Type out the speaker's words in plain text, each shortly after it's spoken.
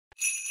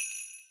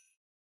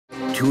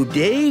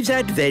Today's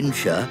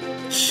adventure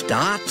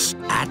starts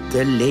at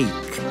the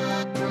lake.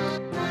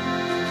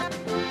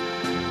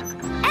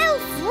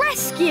 Elf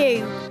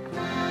rescue!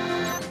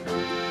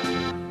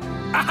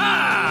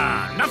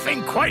 Aha!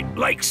 Nothing quite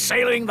like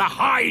sailing the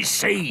high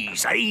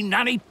seas, eh,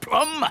 Nanny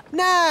Plum?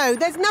 No,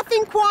 there's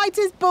nothing quite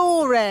as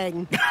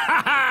boring.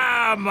 Ha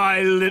ha!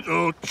 My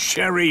little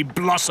cherry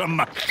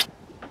blossom.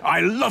 I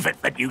love it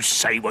that you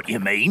say what you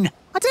mean.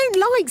 I don't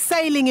like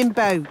sailing in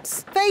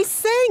boats. They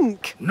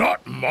sink.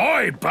 Not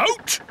my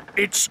boat.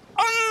 It's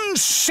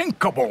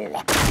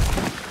unsinkable.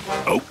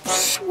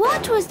 Oops.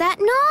 What was that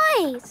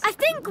noise? I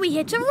think we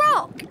hit a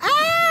rock.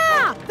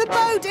 Ah! The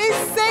boat is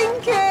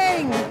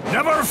sinking!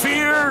 Never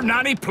fear,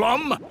 Nanny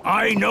Plum.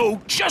 I know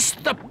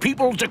just the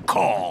people to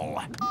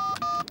call.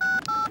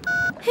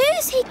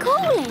 Who's he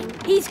calling?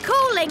 He's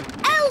calling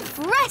Elf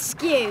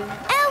Rescue.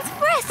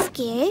 Elf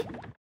Rescue?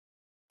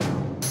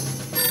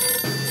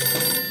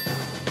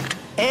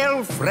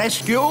 Elf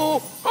rescue.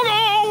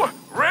 Hello!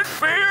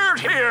 Redbeard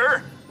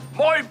here.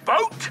 My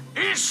boat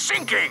is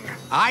sinking.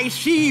 I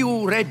see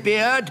you,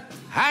 Redbeard.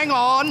 Hang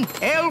on.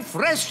 Elf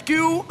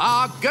rescue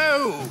are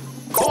go.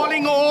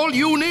 Calling all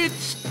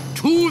units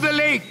to the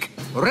lake.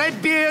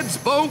 Redbeard's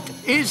boat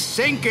is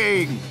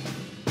sinking.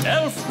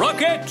 Elf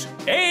rocket,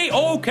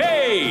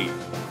 A-OK.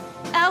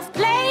 Elf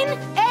plane,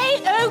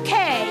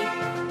 A-OK.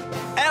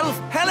 Elf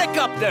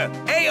helicopter,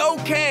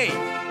 A-OK.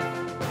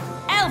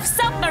 Elf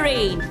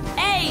submarine,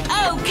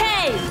 A-OK.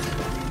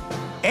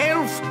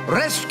 Elf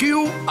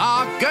rescue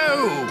are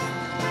go.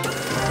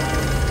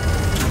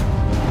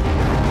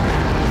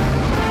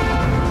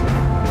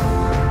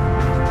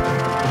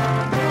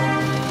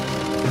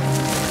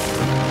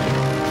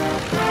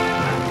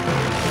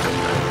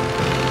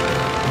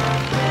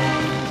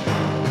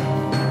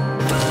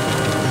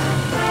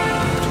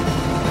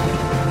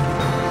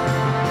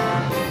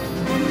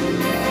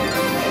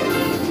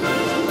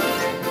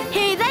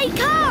 Here they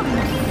come.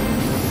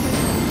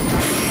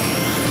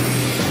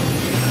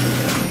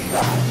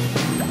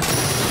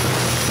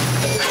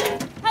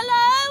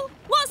 Hello?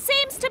 What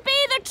seems to be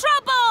the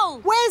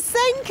trouble? We're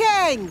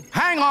sinking.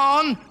 Hang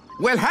on.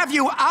 We'll have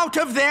you out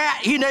of there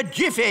in a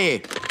jiffy.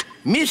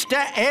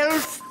 Mr.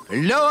 Elf,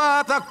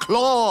 lower the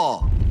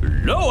claw.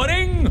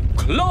 Lowering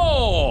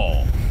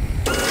claw.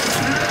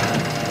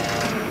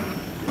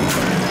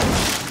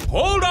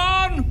 Hold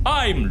on,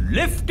 I'm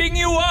lifting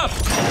you up.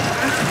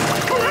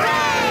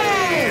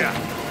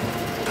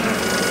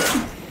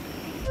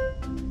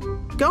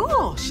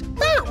 Gosh,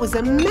 that was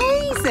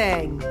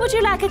amazing. Would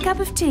you like a cup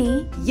of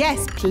tea?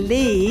 Yes,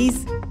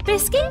 please.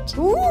 Biscuit?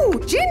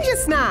 Ooh, ginger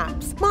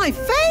snaps. My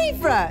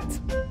favourite.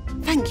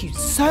 Thank you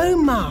so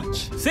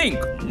much. Think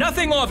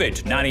nothing of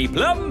it, Nanny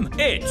Plum.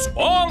 It's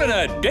all in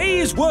a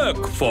day's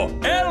work for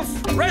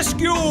Elf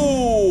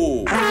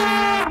Rescue.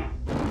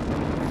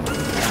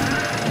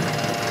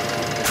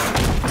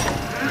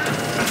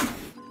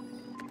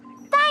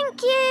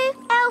 Thank you,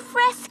 Elf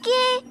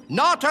Rescue.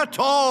 Not at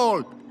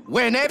all.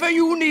 Whenever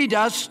you need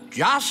us,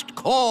 just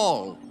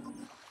call.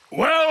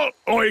 Well,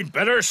 I'd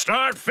better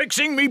start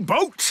fixing me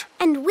boat.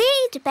 And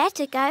we'd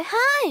better go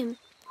home.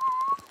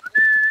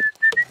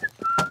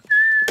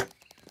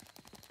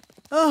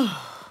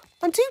 Oh,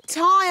 I'm too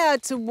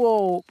tired to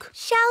walk.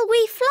 Shall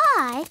we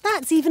fly?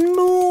 That's even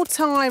more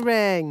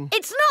tiring.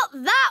 It's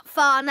not that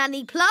far,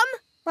 Nanny Plum.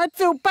 I'd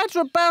feel better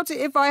about it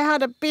if I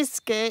had a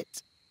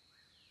biscuit.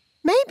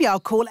 Maybe I'll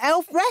call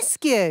Elf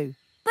Rescue.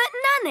 But,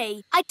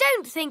 Nanny, I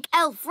don't think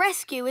Elf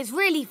Rescue is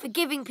really for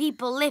giving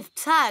people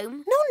lifts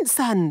home.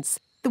 Nonsense.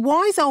 The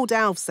wise old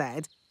elf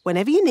said,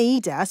 whenever you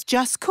need us,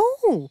 just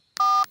call.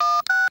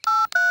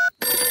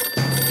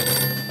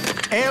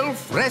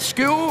 Elf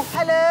rescue.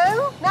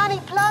 Hello? Nanny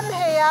Plum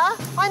here.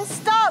 I'm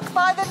stuck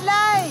by the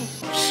lake.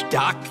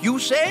 Stuck, you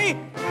say?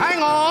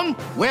 Hang on.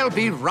 We'll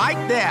be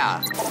right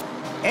there.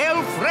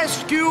 Elf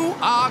rescue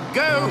are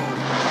go.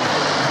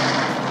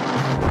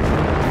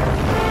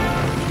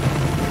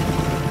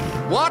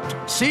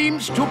 What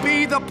seems to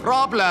be the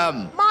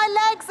problem? My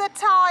legs are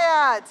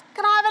tired.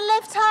 Can I have a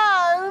lift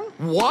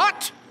home?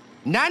 What?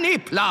 Nanny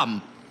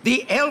Plum,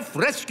 the Elf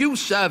Rescue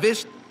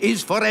Service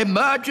is for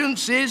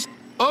emergencies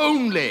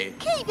only.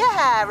 Keep your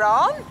hair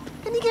on.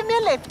 Can you give me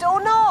a lift or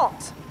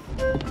not?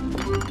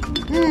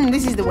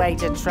 This is the way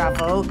to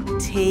travel.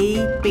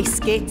 Tea,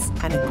 biscuits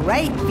and a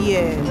great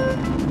view.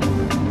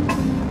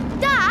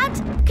 Dad,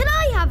 can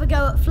I have a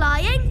go at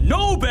flying?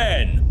 No,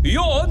 Ben,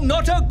 you're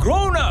not a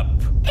grown-up.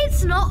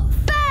 It's not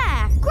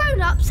fair.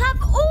 Grown-ups have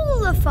all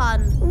the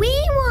fun. We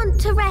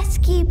want to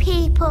rescue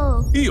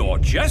people. You're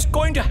just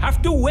going to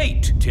have to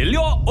wait till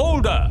you're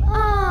older.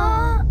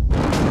 Aww.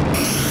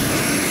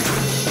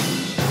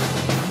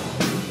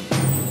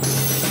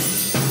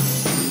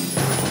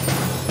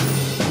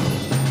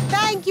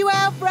 Thank you,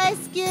 Elf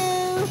Rescue.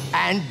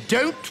 And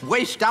don't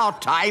waste our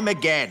time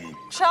again.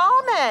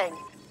 Charming.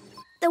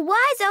 The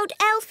wise old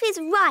elf is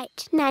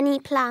right, Nanny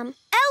Plum.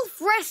 Elf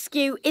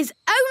Rescue is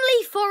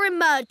only for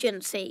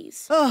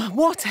emergencies. Oh,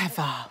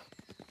 whatever.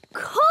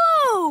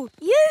 Cool!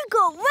 You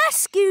got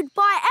rescued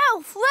by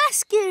Elf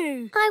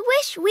Rescue. I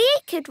wish we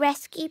could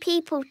rescue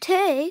people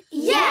too.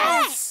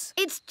 Yes!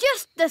 It's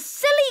just the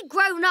silly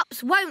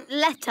grown-ups won't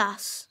let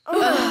us.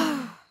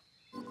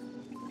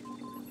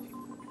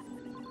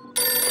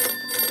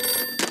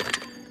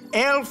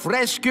 Elf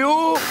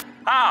Rescue?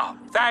 Ah,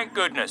 thank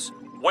goodness.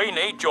 We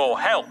need your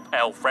help,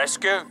 Elf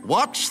Rescue.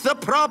 What's the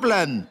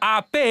problem?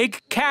 A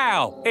big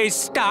cow is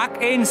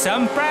stuck in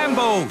some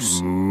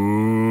brambles.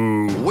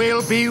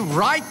 We'll be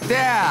right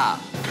there.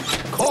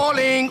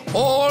 Calling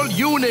all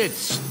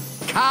units.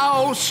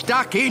 Cow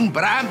stuck in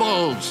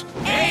brambles.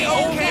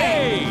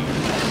 A-OK!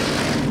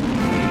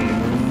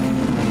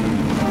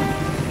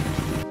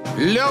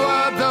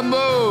 Lower the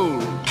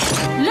mole.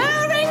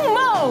 Lowering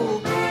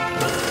mole.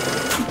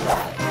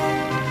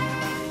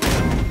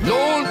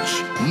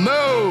 Launch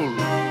mole.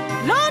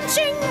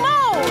 Launching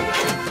mole.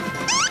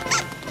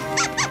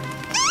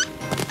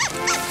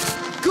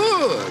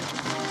 Good.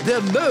 The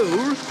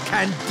mole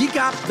can dig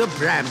up the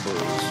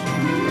brambles.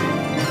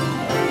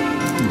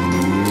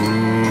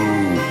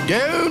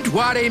 Don't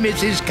worry,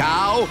 Mrs.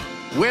 Cow.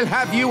 We'll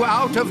have you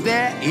out of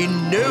there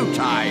in no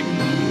time.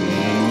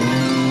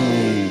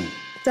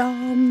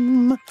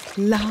 Dum,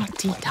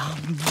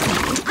 la-dee-dum.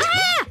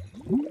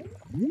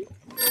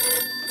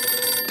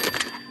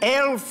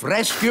 Elf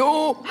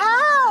Rescue?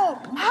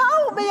 Help!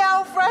 Help me,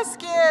 Elf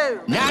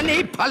Rescue!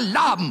 Nanny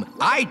Plum,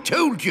 I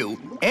told you,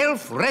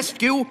 Elf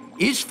Rescue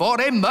is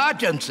for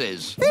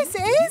emergencies. This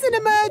is an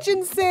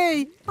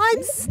emergency.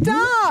 I'm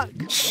stuck.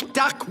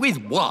 Stuck with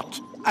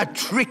what? A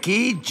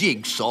tricky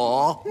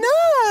jigsaw?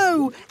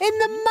 No, in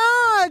the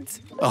mud.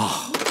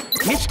 Oh,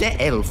 Mr.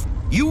 Elf,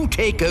 you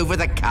take over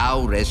the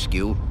cow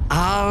rescue.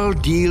 I'll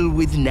deal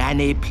with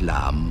Nanny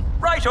Plum.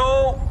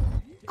 Righto!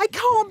 I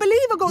can't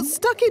believe I got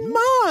stuck in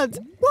mud.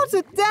 What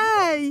a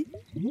day.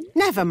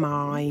 Never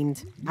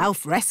mind.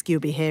 Elf Rescue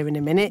will be here in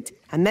a minute,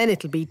 and then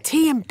it'll be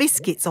tea and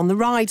biscuits on the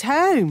ride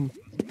home.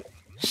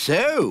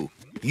 So,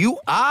 you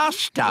are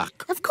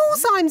stuck. Of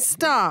course I'm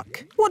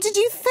stuck. What did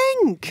you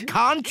think?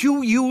 Can't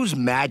you use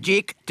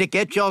magic to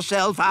get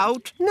yourself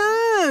out?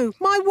 No,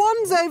 my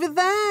wand's over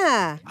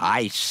there.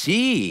 I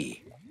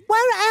see.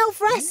 Where are Elf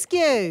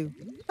Rescue?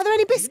 Are there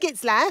any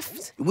biscuits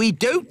left? We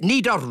don't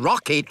need a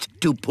rocket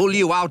to pull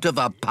you out of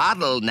a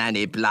puddle,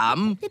 Nanny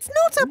Plum. It's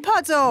not a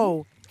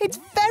puddle. It's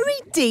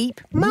very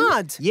deep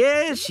mud.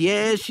 Yes.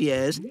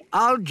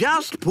 I'll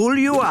just pull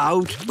you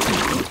out.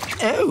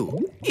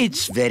 Oh,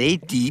 it's very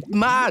deep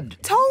mud.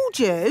 Told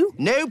you.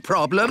 No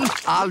problem.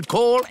 I'll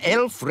call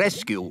Elf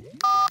Rescue.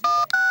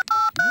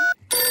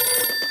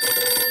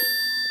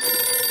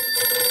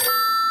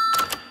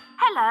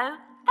 Hello.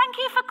 Thank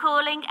you for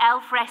calling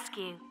Elf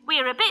Rescue.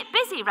 We're a bit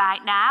busy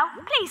right now.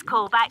 Please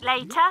call back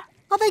later.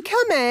 Are they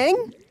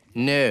coming?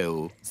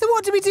 No. So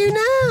what do we do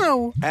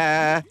now?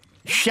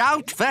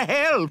 Shout for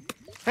help.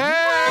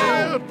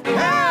 Help!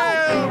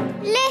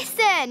 Help!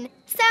 Listen,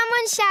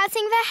 someone's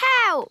shouting for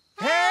help.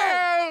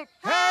 Help!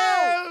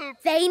 Help!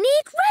 They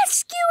need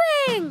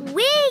rescuing.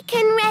 We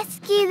can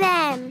rescue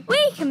them.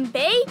 We can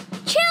be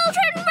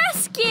Children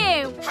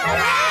Rescue.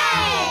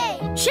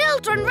 Hooray!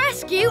 Children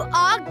Rescue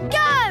are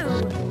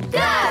go!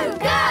 Go,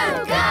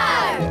 go, go!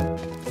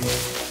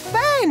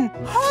 Ben,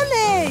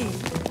 Holly!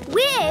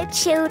 We're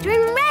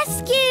Children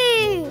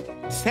Rescue.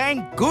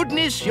 Thank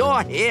goodness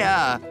you're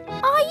here.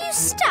 Are you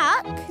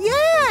stuck?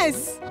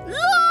 Yes!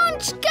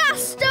 Launch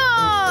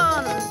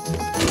Gaston!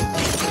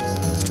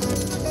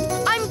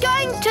 I'm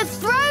going to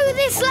throw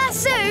this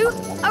lasso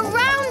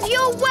around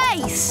your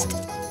waist.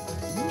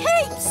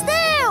 Keep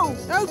still!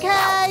 OK.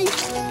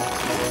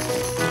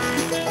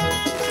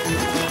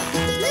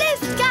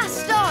 Lift,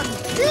 Gaston!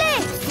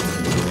 Lift!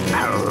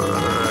 Hooray!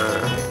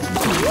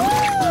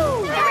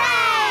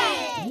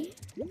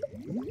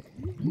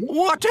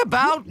 What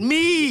about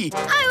me?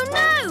 Oh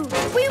no!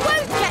 We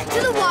won't get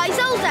to the wise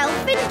old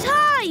elf in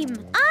time!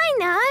 I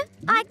know.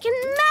 I can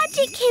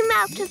magic him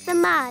out of the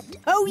mud.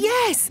 Oh,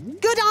 yes.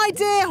 Good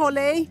idea,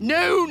 Holly.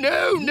 No.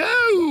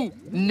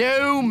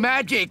 No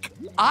magic.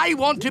 I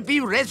want to be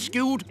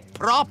rescued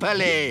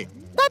properly.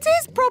 That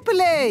is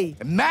properly.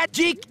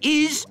 Magic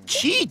is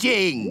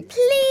cheating.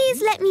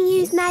 Please let me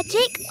use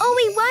magic or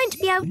we won't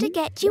be able to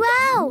get you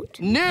out.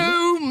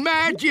 No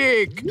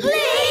magic.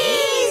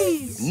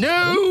 Please!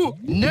 No.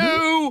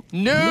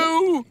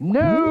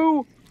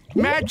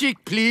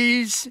 Magic,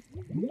 please.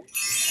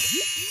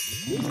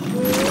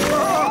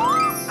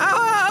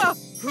 Ah!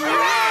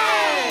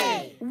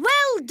 Hooray!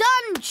 Well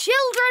done,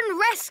 Children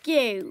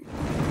Rescue!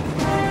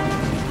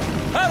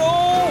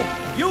 Hello!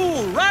 You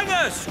rang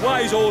us,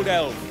 wise old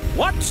elf.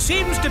 What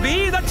seems to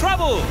be the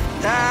trouble?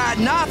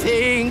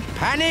 Nothing.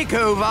 Panic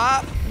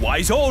over.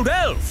 Wise old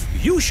elf,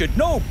 you should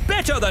know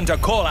better than to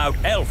call out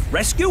Elf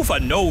Rescue for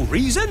no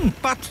reason.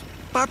 But...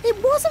 It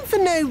wasn't for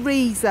no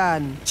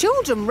reason.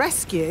 Children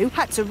Rescue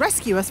had to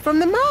rescue us from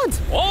the mud.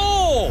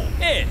 Oh,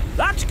 in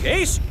that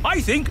case, I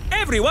think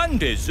everyone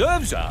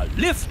deserves a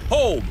lift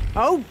home.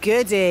 Oh,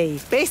 goody.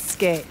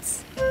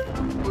 Biscuits.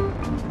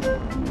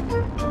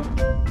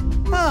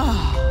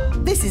 Oh,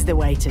 this is the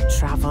way to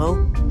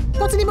travel.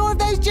 Got any more of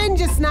those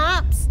ginger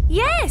snaps?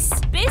 Yes,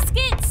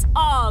 biscuits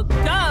are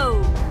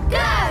go.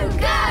 Go,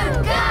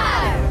 go, go!